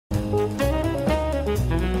Hey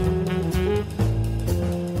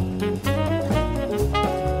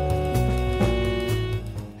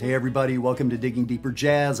everybody, welcome to Digging Deeper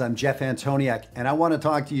Jazz. I'm Jeff Antoniak, and I want to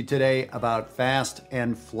talk to you today about fast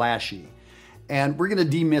and flashy. And we're going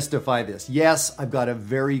to demystify this. Yes, I've got a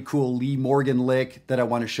very cool Lee Morgan lick that I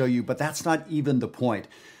want to show you, but that's not even the point.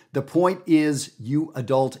 The point is you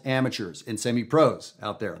adult amateurs and semi-pros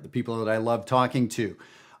out there, the people that I love talking to.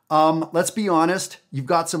 Let's be honest, you've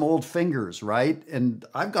got some old fingers, right? And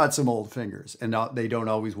I've got some old fingers, and they don't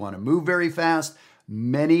always want to move very fast.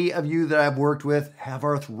 Many of you that I've worked with have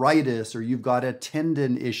arthritis, or you've got a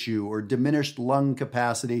tendon issue or diminished lung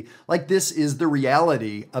capacity. Like, this is the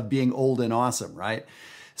reality of being old and awesome, right?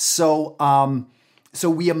 So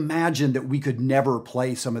we imagined that we could never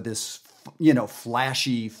play some of this,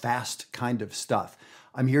 flashy, fast kind of stuff.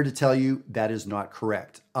 I'm here to tell you that is not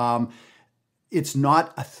correct. It's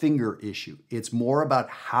not a finger issue. It's more about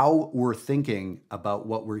how we're thinking about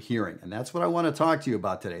what we're hearing. And that's what I want to talk to you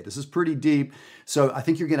about today. This is pretty deep. So I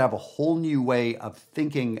think you're going to have a whole new way of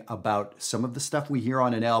thinking about some of the stuff we hear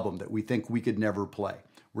on an album that we think we could never play.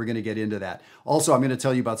 We're going to get into that. Also, I'm going to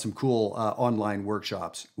tell you about some cool online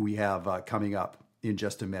workshops we have coming up in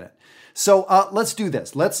just a minute. So let's do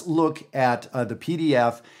this. Let's look at the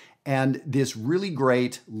PDF and this really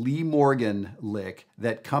great Lee Morgan lick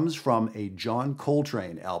that comes from a John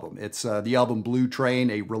Coltrane album. It's the album Blue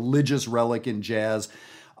Train, a religious relic in jazz.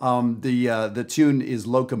 The tune is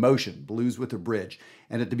Locomotion, Blues with a Bridge.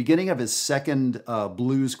 And at the beginning of his second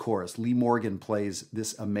blues chorus, Lee Morgan plays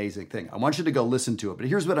this amazing thing. I want you to go listen to it, but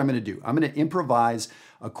here's what I'm going to do. I'm going to improvise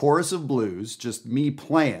a chorus of blues, just me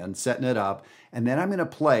playing, setting it up, and then I'm going to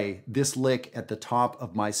play this lick at the top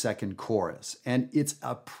of my second chorus. And it's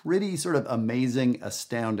a pretty sort of amazing,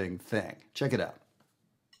 astounding thing. Check it out.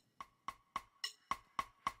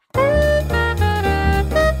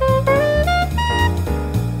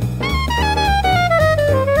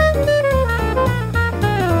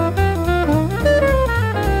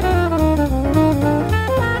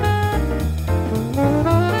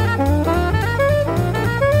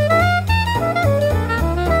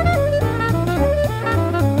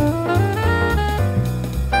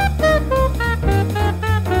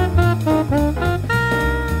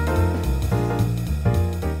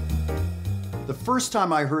 First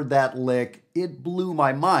time I heard that lick, it blew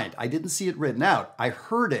my mind. I didn't see it written out. I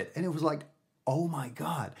heard it and it was like, oh my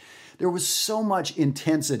God. There was so much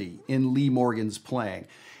intensity in Lee Morgan's playing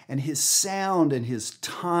and his sound and his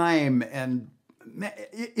time, and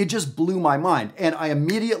it just blew my mind. And I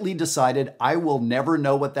immediately decided I will never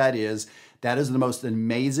know what that is. That is the most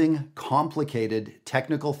amazing, complicated,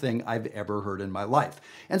 technical thing I've ever heard in my life.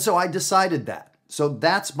 And so I decided that. So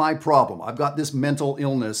that's my problem. I've got this mental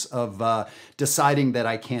illness of deciding that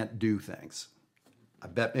I can't do things. I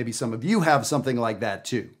bet maybe some of you have something like that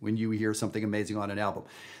too, when you hear something amazing on an album.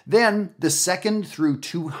 Then the second through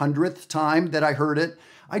 200th time that I heard it,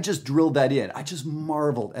 I just drilled that in. I just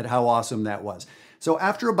marveled at how awesome that was. So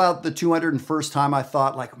after about the 201st time, I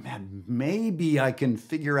thought, like, man, maybe I can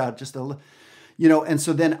figure out just a little, and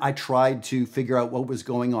so then I tried to figure out what was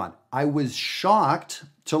going on. I was shocked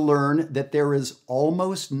to learn that there is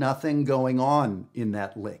almost nothing going on in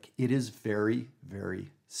that lick. It is very, very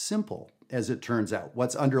simple, as it turns out,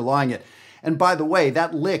 what's underlying it. And by the way,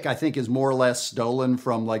 that lick, I think, is more or less stolen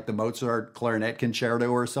from like the Mozart clarinet concerto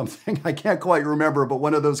or something. I can't quite remember, but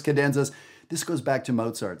one of those cadenzas. This goes back to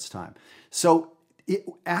Mozart's time. So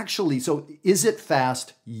is it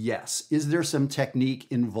fast? Yes. Is there some technique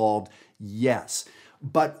involved? Yes.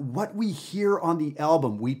 But what we hear on the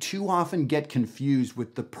album, we too often get confused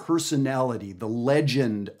with the personality, the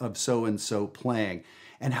legend of so-and-so playing,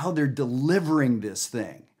 and how they're delivering this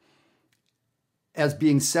thing as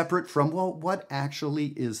being separate from, well, what actually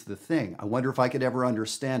is the thing? I wonder if I could ever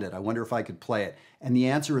understand it. I wonder if I could play it. And the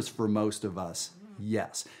answer is, for most of us,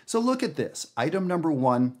 yes. So look at this. Item number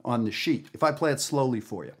 1 on the sheet. If I play it slowly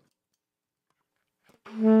for you.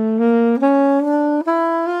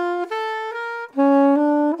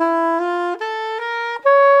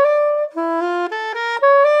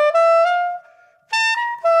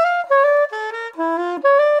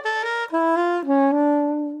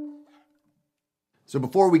 So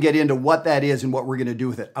before we get into what that is and what we're going to do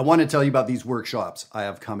with it, I want to tell you about these workshops I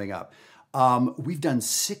have coming up. We've done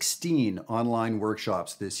 16 online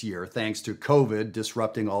workshops this year, thanks to COVID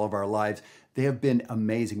disrupting all of our lives. They have been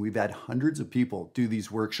amazing. We've had hundreds of people do these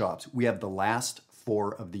workshops. We have the last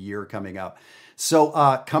 4 of the year coming up. So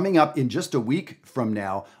coming up in just a week from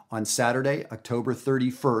now on Saturday, October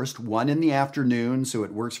 31st, 1 in the afternoon, so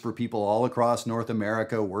it works for people all across North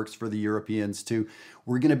America, works for the Europeans too.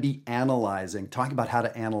 We're going to be talking about how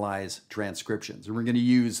to analyze transcriptions. And we're going to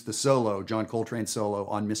use the solo, John Coltrane solo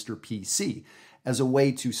on Mr. PC, as a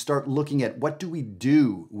way to start looking at what do we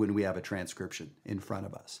do when we have a transcription in front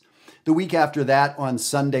of us. The week after that, on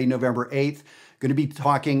Sunday, November 8th, going to be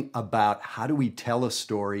talking about how do we tell a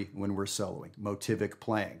story when we're soloing, motivic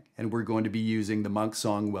playing. And we're going to be using the Monk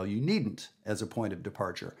song, Well You Needn't, as a point of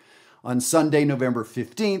departure. On Sunday, November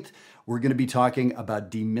 15th, we're going to be talking about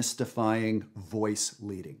demystifying voice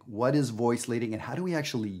leading. What is voice leading and how do we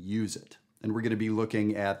actually use it? And we're going to be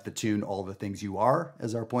looking at the tune All the Things You Are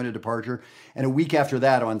as our point of departure. And a week after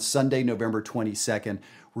that, on Sunday, November 22nd,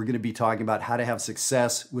 we're going to be talking about how to have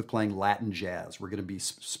success with playing Latin jazz. We're going to be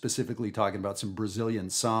specifically talking about some Brazilian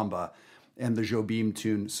samba and the Jobim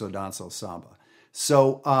tune So Danço Samba.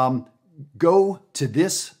 So go to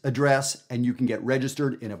this address and you can get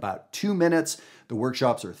registered in about 2 minutes. The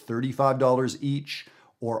workshops are $35 each,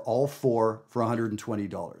 or all 4 for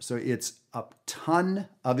 $120. So it's a ton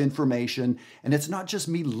of information, and it's not just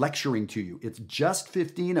me lecturing to you. It's just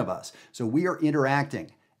 15 of us. So we are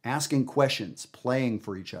interacting, asking questions, playing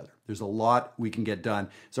for each other. There's a lot we can get done.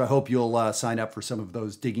 So I hope you'll sign up for some of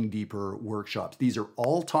those Digging Deeper workshops. These are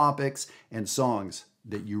all topics and songs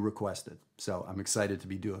that you requested. So I'm excited to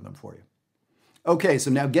be doing them for you. Okay,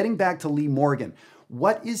 so now getting back to Lee Morgan.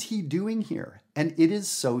 What is he doing here? And it is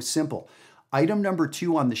so simple. Item number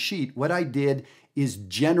 2 on the sheet, what I did is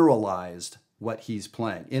generalized what he's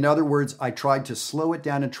playing. In other words, I tried to slow it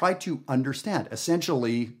down and try to understand,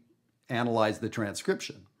 essentially analyze the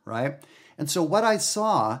transcription, right? And so what I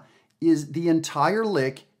saw is the entire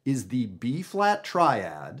lick is the B-flat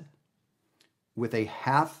triad with a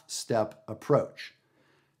half-step approach,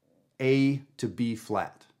 A to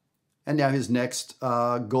B-flat. And now his next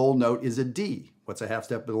goal note is a D. What's a half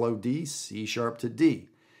step below D? C sharp to D.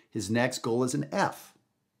 His next goal is an F,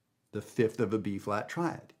 the 5th of a B-flat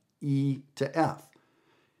triad, E to F.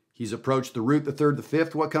 He's approached the root, the 3rd, the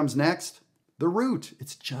 5th. What comes next? The root.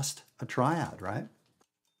 It's just a triad, right?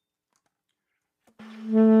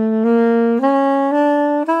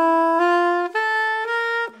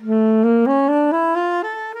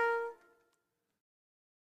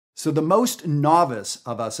 So the most novice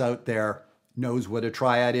of us out there knows what a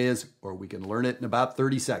triad is, or we can learn it in about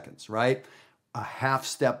 30 seconds, right? A half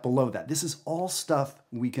step below that. This is all stuff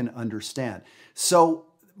we can understand. So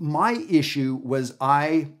my issue was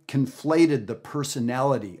I conflated the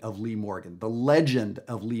personality of Lee Morgan, the legend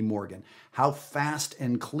of Lee Morgan, how fast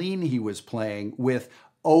and clean he was playing with,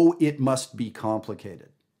 oh, it must be complicated.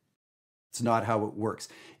 It's not how it works.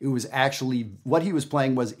 It was actually, what he was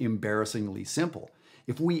playing was embarrassingly simple.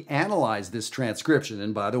 If we analyze this transcription,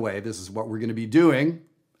 and by the way, this is what we're going to be doing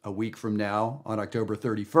a week from now on October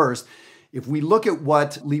 31st, if we look at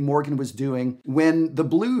what Lee Morgan was doing when the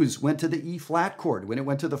blues went to the E flat chord, when it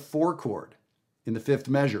went to the 4 chord in the 5th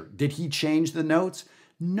measure, did he change the notes?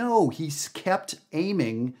 No, he kept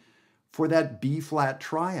aiming for that B flat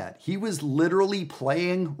triad. He was literally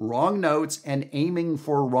playing wrong notes and aiming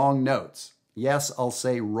for wrong notes. Yes, I'll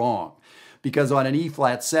say wrong. Because on an E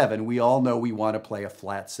flat 7, we all know we want to play a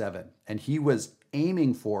flat 7. And he was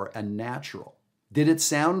aiming for a natural. Did it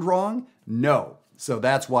sound wrong? No. So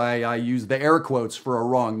that's why I use the air quotes for a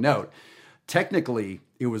wrong note. Technically,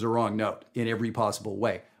 it was a wrong note in every possible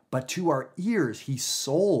way. But to our ears, he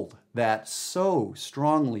sold that so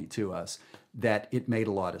strongly to us that it made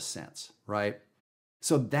a lot of sense, right?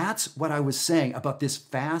 So that's what I was saying about this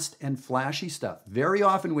fast and flashy stuff. Very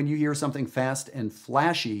often when you hear something fast and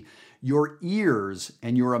flashy, your ears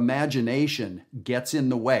and your imagination gets in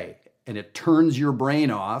the way and it turns your brain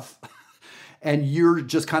off and you're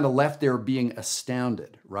just kind of left there being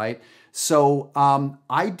astounded, right? So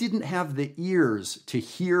I didn't have the ears to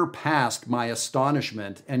hear past my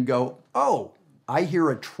astonishment and go, oh, I hear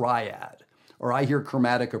a triad or I hear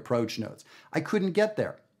chromatic approach notes. I couldn't get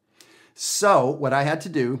there. So what I had to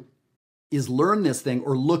do is learn this thing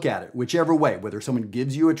or look at it, whichever way, whether someone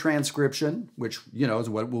gives you a transcription, which, you know, is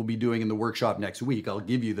what we'll be doing in the workshop next week. I'll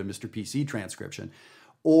give you the Mr. PC transcription,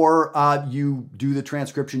 or you do the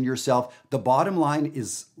transcription yourself. The bottom line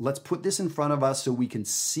is let's put this in front of us so we can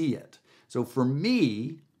see it. So for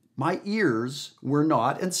me, my ears were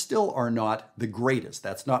not and still are not the greatest.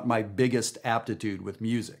 That's not my biggest aptitude with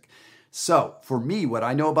music. So for me, what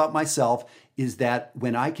I know about myself is that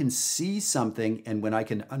when I can see something and when I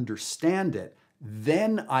can understand it,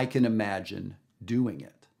 then I can imagine doing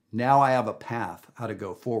it. Now I have a path how to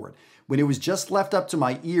go forward. When it was just left up to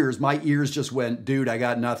my ears just went, dude, I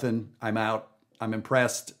got nothing. I'm out. I'm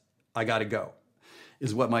impressed. I got to go,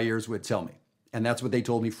 is what my ears would tell me. And that's what they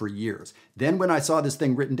told me for years. Then when I saw this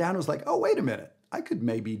thing written down, I was like, oh, wait a minute. I could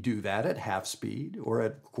maybe do that at half speed or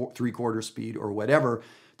at 3/4 speed or whatever,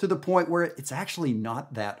 to the point where it's actually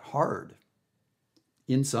not that hard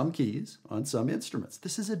in some keys on some instruments.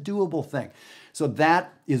 This is a doable thing. So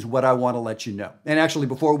that is what I want to let you know. And actually,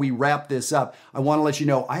 before we wrap this up, I want to let you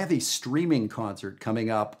know I have a streaming concert coming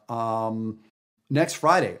up next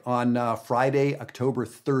Friday, on Friday, October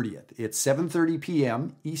 30th. It's 7:30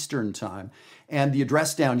 p.m. Eastern Time. And the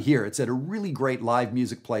address down here, it's at a really great live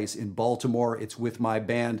music place in Baltimore. It's with my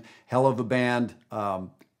band, hell of a band,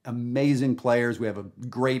 amazing players. We have a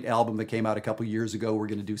great album that came out a couple years ago. We're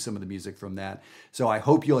going to do some of the music from that. So I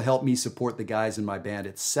hope you'll help me support the guys in my band.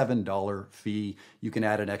 It's $7 fee. You can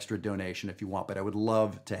add an extra donation if you want, but I would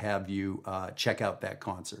love to have you check out that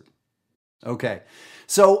concert. Okay,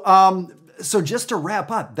 so just to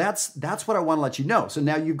wrap up, that's what I want to let you know. So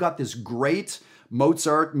now you've got this great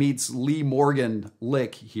Mozart meets Lee Morgan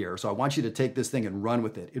lick here. So I want you to take this thing and run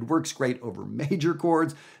with it. It works great over major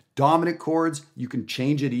chords, dominant chords. You can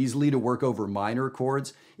change it easily to work over minor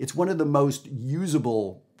chords. It's one of the most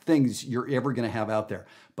usable things you're ever going to have out there.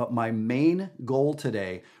 But my main goal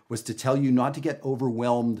today was to tell you not to get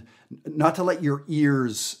overwhelmed, not to let your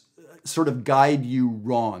ears sort of guide you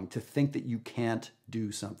wrong, to think that you can't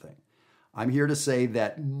do something. I'm here to say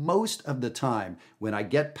that most of the time, when I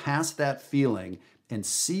get past that feeling and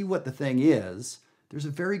see what the thing is, there's a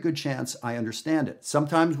very good chance I understand it.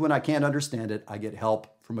 Sometimes when I can't understand it, I get help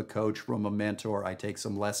from a coach, from a mentor. I take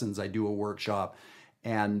some lessons, I do a workshop,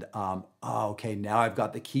 and okay, now I've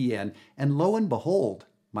got the key in. And lo and behold,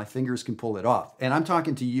 my fingers can pull it off. And I'm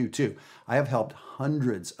talking to you too. I have helped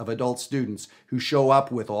hundreds of adult students who show up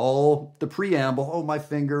with all the preamble, oh, my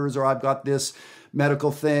fingers, or I've got this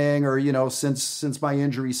medical thing, or, since my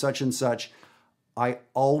injury, such and such. I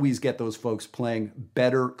always get those folks playing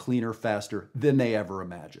better, cleaner, faster than they ever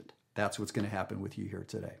imagined. That's what's going to happen with you here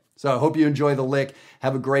today. So I hope you enjoy the lick.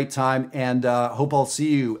 Have a great time, and hope I'll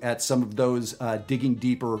see you at some of those Digging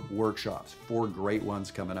Deeper workshops. 4 great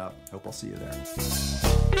ones coming up. Hope I'll see you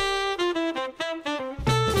there.